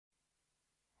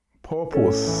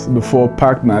Purpose before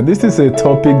partner. This is a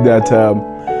topic that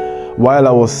while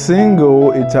I was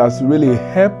single, it has really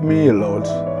helped me a lot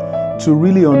to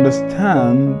really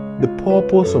understand the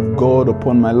purpose of God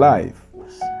upon my life.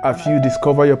 Have you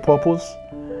discovered your purpose?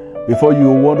 Before you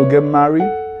want to get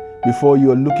married, before you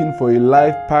are looking for a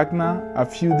life partner,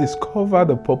 have you discovered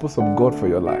the purpose of God for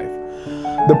your life?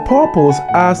 The purpose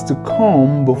has to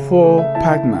come before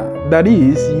partner. That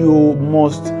is, you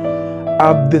must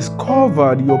have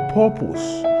discovered your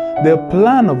purpose, the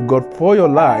plan of God for your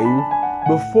life,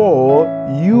 before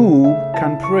you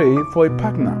can pray for a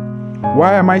partner.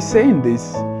 Why am I saying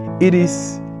this? It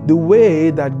is the way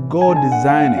that God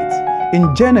designed it.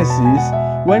 In Genesis,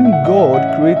 when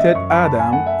God created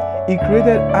Adam, He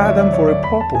created Adam for a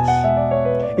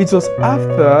purpose. It was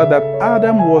after that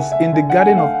Adam was in the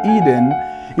Garden of Eden,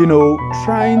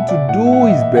 trying to do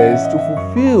his best to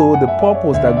fulfill the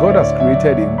purpose that God has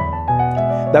created him,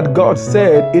 that God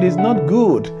said it is not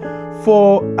good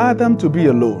for Adam to be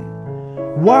alone.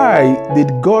 Why did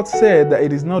God say that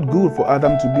it is not good for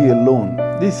Adam to be alone?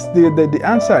 The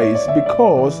answer is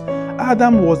because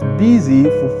Adam was busy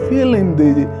fulfilling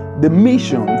the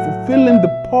mission, fulfilling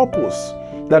the purpose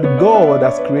that God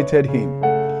has created him.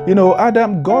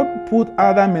 God put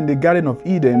Adam in the Garden of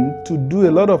Eden to do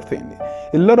a lot of things,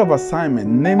 a lot of assignments,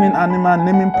 naming animals,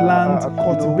 naming plants,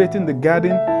 cultivating the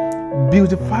garden,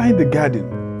 beautifying the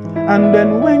garden. And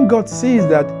then when God sees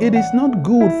that it is not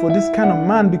good for this kind of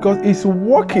man because he's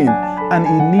working and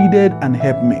he needed an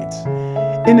helpmate.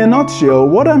 In a nutshell,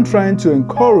 what I'm trying to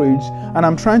encourage and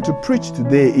I'm trying to preach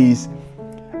today is,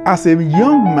 as a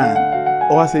young man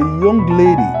or as a young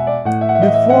lady,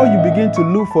 before you begin to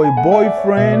look for a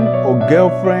boyfriend or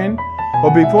girlfriend,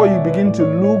 or before you begin to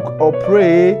look or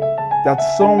pray that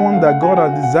someone that God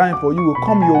has designed for you will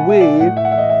come your way,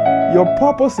 your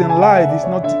purpose in life is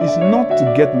not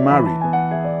to get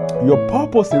married. Your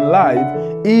purpose in life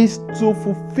is to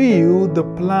fulfill the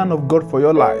plan of God for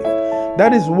your life.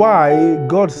 That is why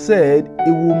God said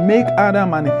He will make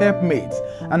Adam an helpmate.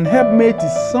 An helpmate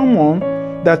is someone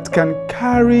that can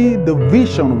carry the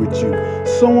vision with you,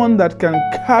 someone that can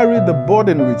carry the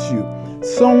burden with you,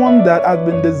 someone that has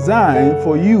been designed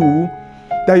for you,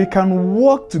 that you can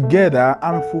work together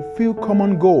and fulfill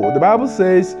common goal. The Bible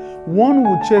says one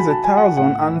will chase 1,000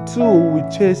 and two will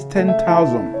chase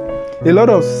 10,000. A lot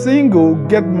of single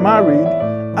get married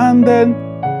and then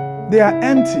they are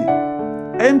empty.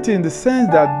 Empty in the sense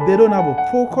that they don't have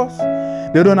a focus,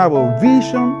 they don't have a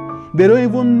vision, they don't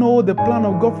even know the plan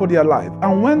of God for their life.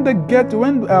 And when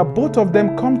both of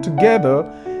them come together,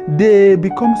 they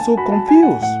become so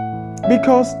confused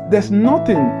because there's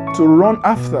nothing to run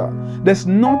after. There's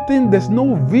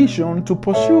no vision to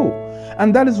pursue.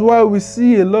 And that is why we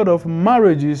see a lot of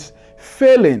marriages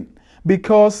failing,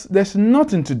 because there's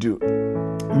nothing to do.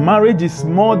 Marriage is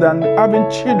more than having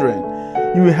children.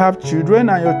 You will have children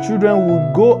and your children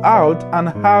will go out and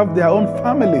have their own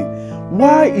family.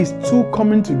 Why is two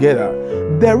coming together?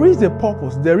 There is a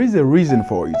purpose. There is a reason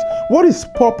for it. What is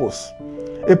purpose?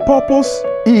 A purpose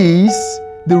is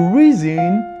the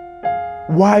reason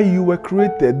why you were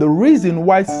created, the reason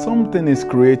why something is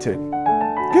created.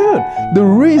 Good. The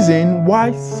reason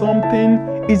why something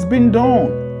is being done.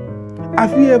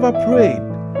 Have you ever prayed?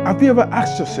 Have you ever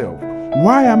asked yourself,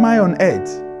 why am I on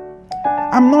earth?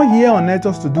 I'm not here on earth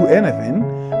just to do anything.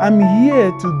 I'm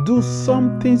here to do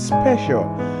something special,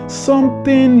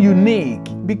 something unique,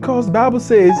 because the Bible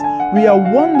says we are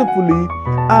wonderfully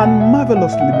and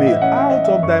marvelously made. Out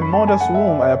of thy mother's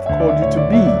womb I have called you to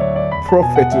be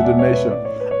prophet to the nation.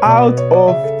 Out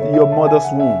of your mother's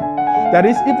womb. That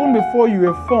is, even before you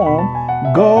were formed,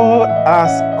 God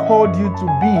has called you to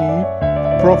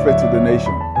be prophet to the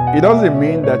nation. It doesn't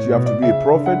mean that you have to be a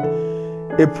prophet.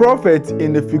 A prophet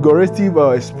in the figurative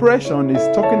expression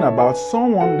is talking about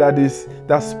someone that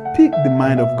speaks the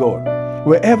mind of God.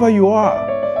 Wherever you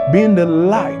are, being the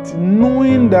light,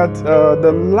 knowing that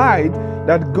the light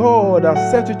that God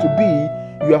has set you to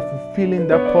be, you are fulfilling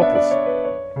that purpose.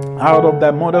 Out of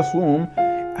thy mother's womb,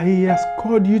 He has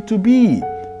called you to be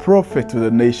prophet to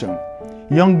the nation.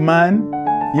 Young man,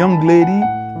 young lady,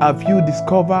 have you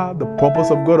discovered the purpose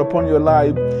of God upon your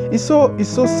life? It's so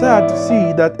sad to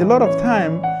see that a lot of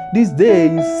time these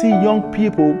days you see young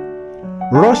people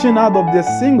rushing out of their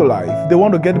single life. They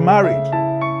want to get married.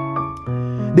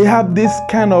 They have this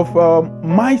kind of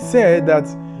mindset that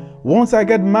once I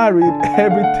get married,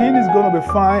 everything is going to be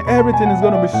fine, everything is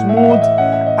going to be smooth,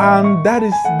 and that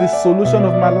is the solution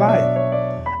of my life.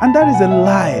 And that is a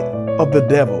lie of the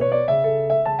devil.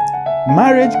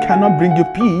 Marriage cannot bring you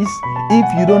peace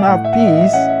if you don't have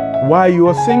peace while you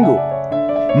are single.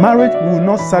 Marriage will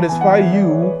not satisfy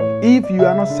you if you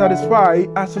are not satisfied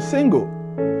as a single.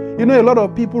 You know, a lot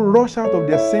of people rush out of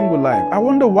their single life. I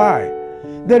wonder why.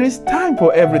 There is time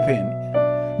for everything.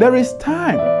 There is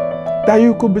time that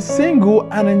you could be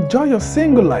single and enjoy your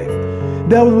single life.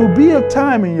 There will be a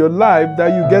time in your life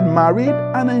that you get married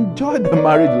and enjoy the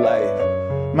married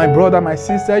life. My brother, my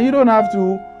sister, you don't have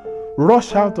to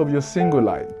rush out of your single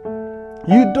life.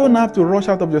 You don't have to rush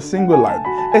out of your single life,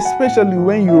 especially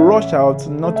when you rush out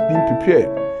not being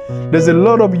prepared. There's a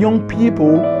lot of young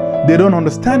people, they don't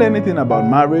understand anything about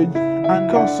marriage, and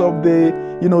because of the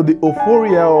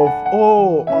euphoria of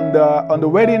on the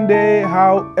wedding day,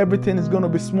 how everything is going to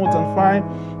be smooth and fine,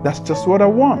 that's just what I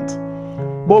want.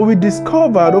 But we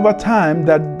discovered over time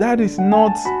that that is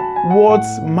not what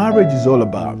marriage is all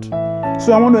about.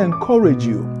 So I want to encourage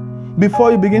you,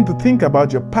 before you begin to think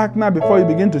about your partner, before you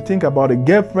begin to think about a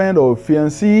girlfriend or a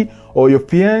fiancé or your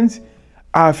fiancé,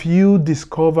 have you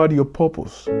discovered your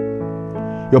purpose?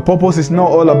 Your purpose is not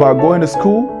all about going to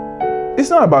school. It's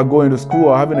not about going to school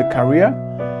or having a career.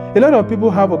 A lot of people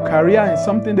have a career in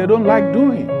something they don't like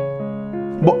doing.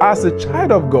 But as a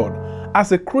child of God,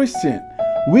 as a Christian,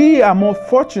 we are more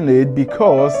fortunate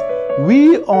because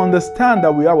we understand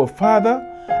that we have a Father,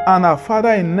 and our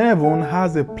Father in heaven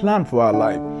has a plan for our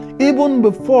life. Even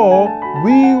before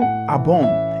we are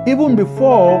born, even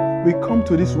before we come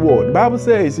to this world. The Bible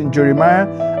says in Jeremiah,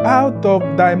 out of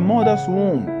thy mother's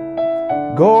womb,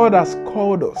 God has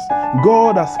called us.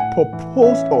 God has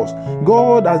proposed us.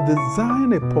 God has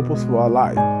designed a purpose for our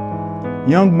life.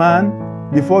 Young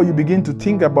man, before you begin to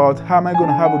think about how am I going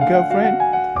to have a girlfriend,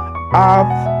 have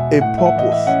a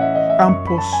purpose and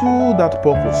pursue that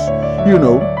purpose.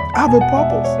 Have a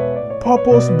purpose.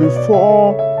 Purpose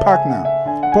before partner.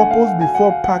 Purpose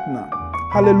before partner.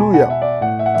 Hallelujah.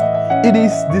 It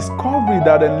is discovery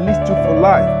that enlists you for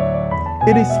life.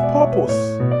 It is purpose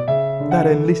that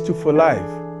enlists you for life.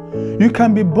 You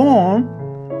can be born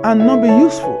and not be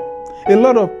useful. A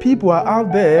lot of people are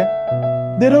out there,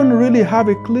 they don't really have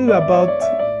a clue about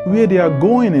where they are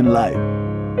going in life.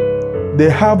 They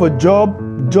have a job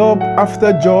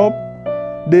after job.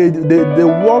 They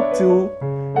work till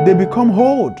they become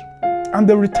old and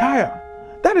they retire.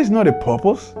 That is not a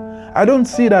purpose. I don't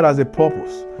see that as a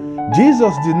purpose.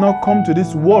 Jesus did not come to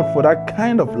this world for that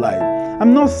kind of life.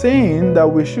 I'm not saying that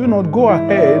we should not go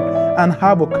ahead and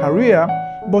have a career,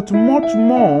 but much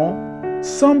more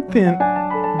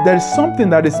there is something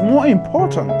that is more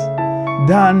important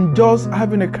than just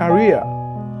having a career.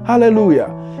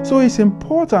 Hallelujah. So it's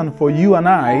important for you and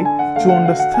I to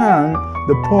understand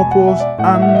the purpose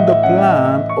and the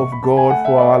plan of God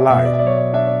for our life.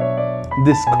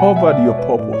 Discover your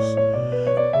purpose.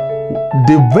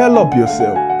 Develop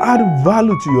yourself. Add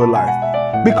value to your life.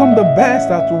 Become the best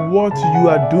at what you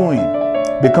are doing.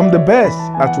 Become the best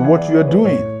at what you are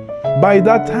doing. By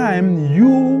that time,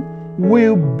 you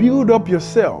will build up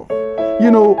yourself.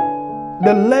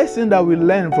 The lesson that we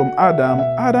learned from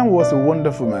Adam was a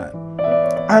wonderful man.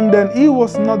 And then he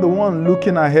was not the one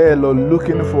looking ahead or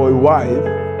looking for a wife.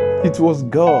 It was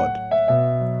God.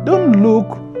 Don't look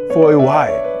for a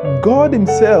wife. God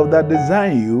himself that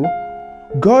designed you,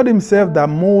 God himself that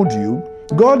molded you,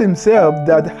 God himself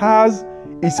that has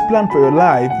his plan for your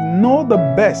life, know the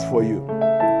best for you.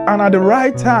 And at the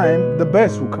right time, the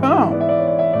best will come.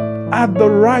 At the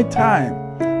right time.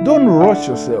 Don't rush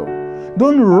yourself.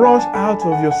 Don't rush out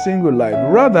of your single life.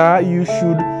 Rather, you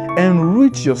should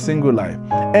enrich your single life.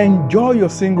 Enjoy your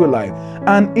single life.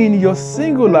 And in your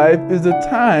single life is the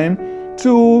time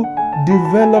to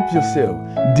develop yourself.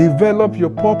 Develop your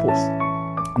purpose.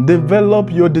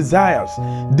 Develop your desires.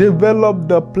 Develop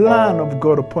the plan of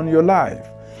God upon your life.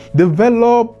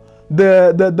 Develop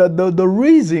the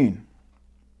reason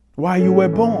why you were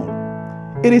born.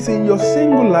 It is in your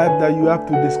single life that you have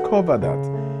to discover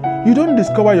that. You don't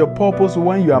discover your purpose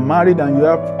when you are married and you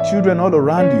have children all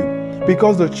around you,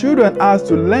 because the children has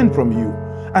to learn from you.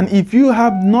 And if you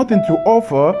have nothing to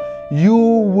offer, you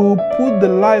will put the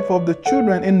life of the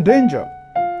children in danger.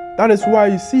 That is why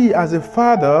you see, as a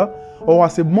father or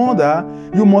as a mother,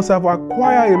 you must have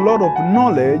acquired a lot of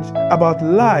knowledge about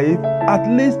life, at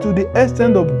least to the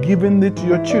extent of giving it to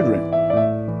your children.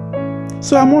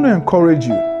 So I want to encourage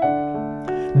you.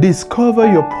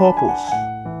 Discover your purpose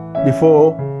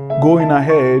before going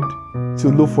ahead to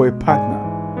look for a partner.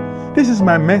 This is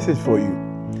my message for you.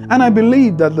 And I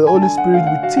believe that the Holy Spirit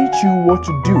will teach you what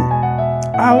to do.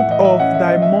 Out of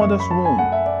thy mother's womb,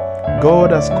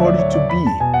 God has called you to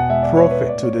be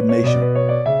prophet to the nation.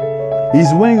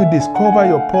 It's when you discover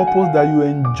your purpose that you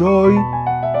enjoy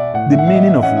the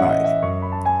meaning of life.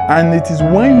 And it is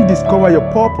when you discover your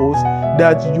purpose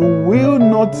that you will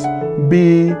not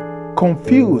be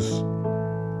confused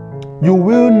You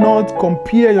will not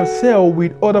compare yourself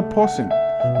with other person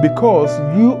because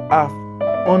you have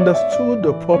understood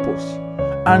the purpose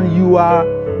and you are,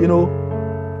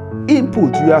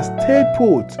 input, you are stayed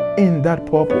put in that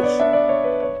purpose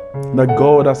that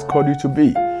God has called you to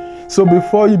be. So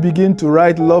before you begin to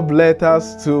write love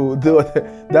letters to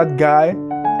that guy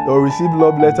or receive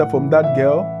love letter from that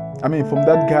from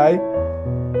that guy,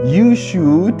 you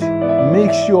should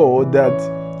make sure that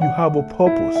you have a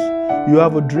purpose, you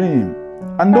have a dream,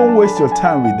 and don't waste your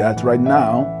time with that right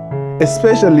now,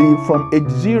 especially from age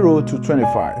 0 to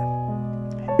 25.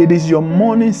 It is your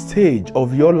morning stage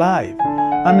of your life,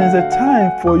 and it's a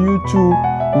time for you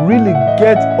to really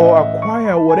get or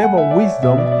acquire whatever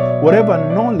wisdom, whatever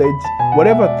knowledge,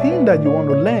 whatever thing that you want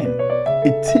to learn.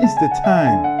 It is the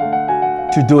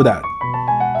time to do that.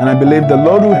 And I believe the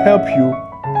Lord will help you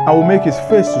and will make His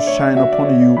face to shine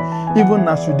upon you, even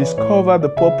as you discover the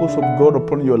purpose of God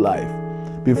upon your life,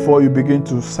 before you begin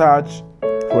to search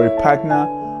for a partner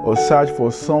or search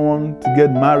for someone to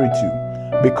get married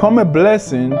to. Become a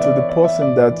blessing to the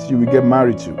person that you will get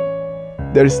married to.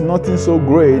 There is nothing so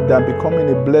great than becoming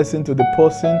a blessing to the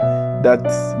person that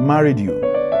married you.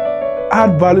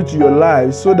 Add value to your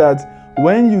life so that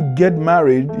when you get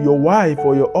married, your wife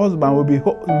or your husband will be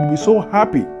so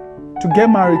happy to get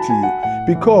married to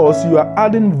you, because you are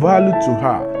adding value to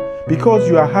her, because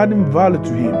you are adding value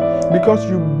to him, because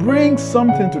you bring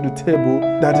something to the table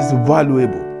that is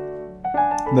valuable.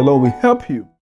 The Lord will help you.